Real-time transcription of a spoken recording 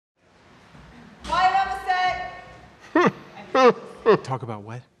Talk about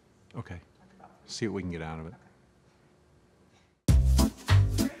what? Okay. See what we can get out of it.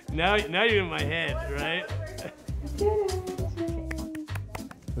 Now you're in my head, right?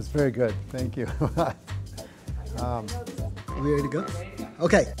 It was very good. Thank you. Are we ready to go?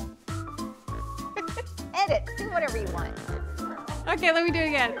 Okay. Edit. Do whatever you want. Okay, let me do it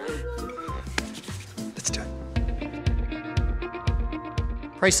again. Let's try.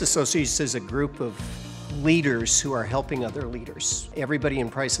 Price Associates is a group of leaders who are helping other leaders. Everybody in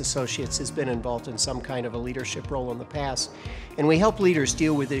Price Associates has been involved in some kind of a leadership role in the past, and we help leaders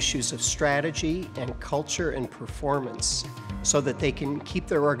deal with issues of strategy and culture and performance so that they can keep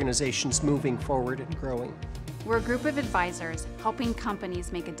their organizations moving forward and growing. We're a group of advisors helping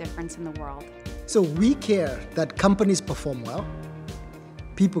companies make a difference in the world. So we care that companies perform well,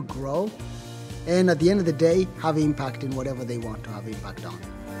 people grow, and at the end of the day, have impact in whatever they want to have impact on.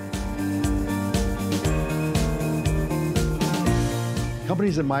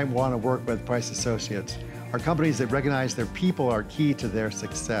 Companies that might want to work with Price Associates are companies that recognize their people are key to their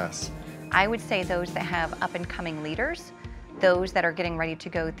success. I would say those that have up-and-coming leaders, those that are getting ready to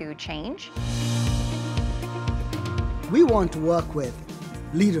go through change. We want to work with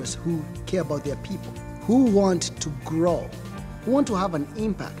leaders who care about their people, who want to grow, who want to have an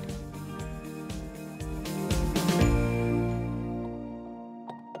impact.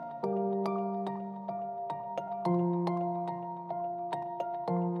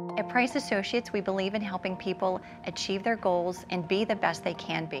 At Price Associates, we believe in helping people achieve their goals and be the best they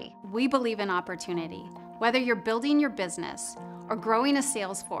can be. We believe in opportunity. Whether you're building your business or growing a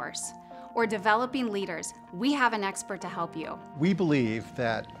sales force or developing leaders, we have an expert to help you. We believe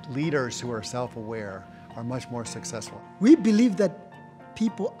that leaders who are self-aware are much more successful. We believe that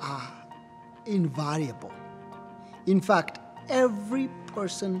people are invariable. In fact, every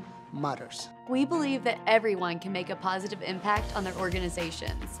person matters. We believe that everyone can make a positive impact on their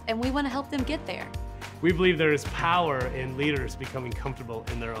organizations, and we want to help them get there. We believe there is power in leaders becoming comfortable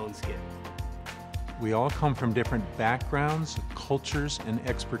in their own skin. We all come from different backgrounds, cultures, and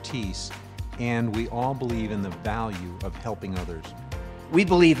expertise, and we all believe in the value of helping others. We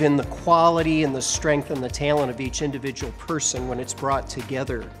believe in the quality and the strength and the talent of each individual person when it's brought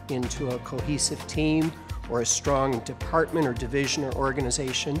together into a cohesive team or a strong department or division or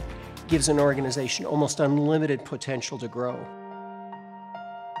organization. Gives an organization almost unlimited potential to grow.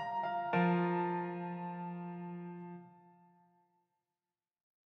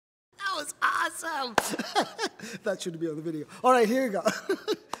 That was awesome! That should be on the video. All right, here we go.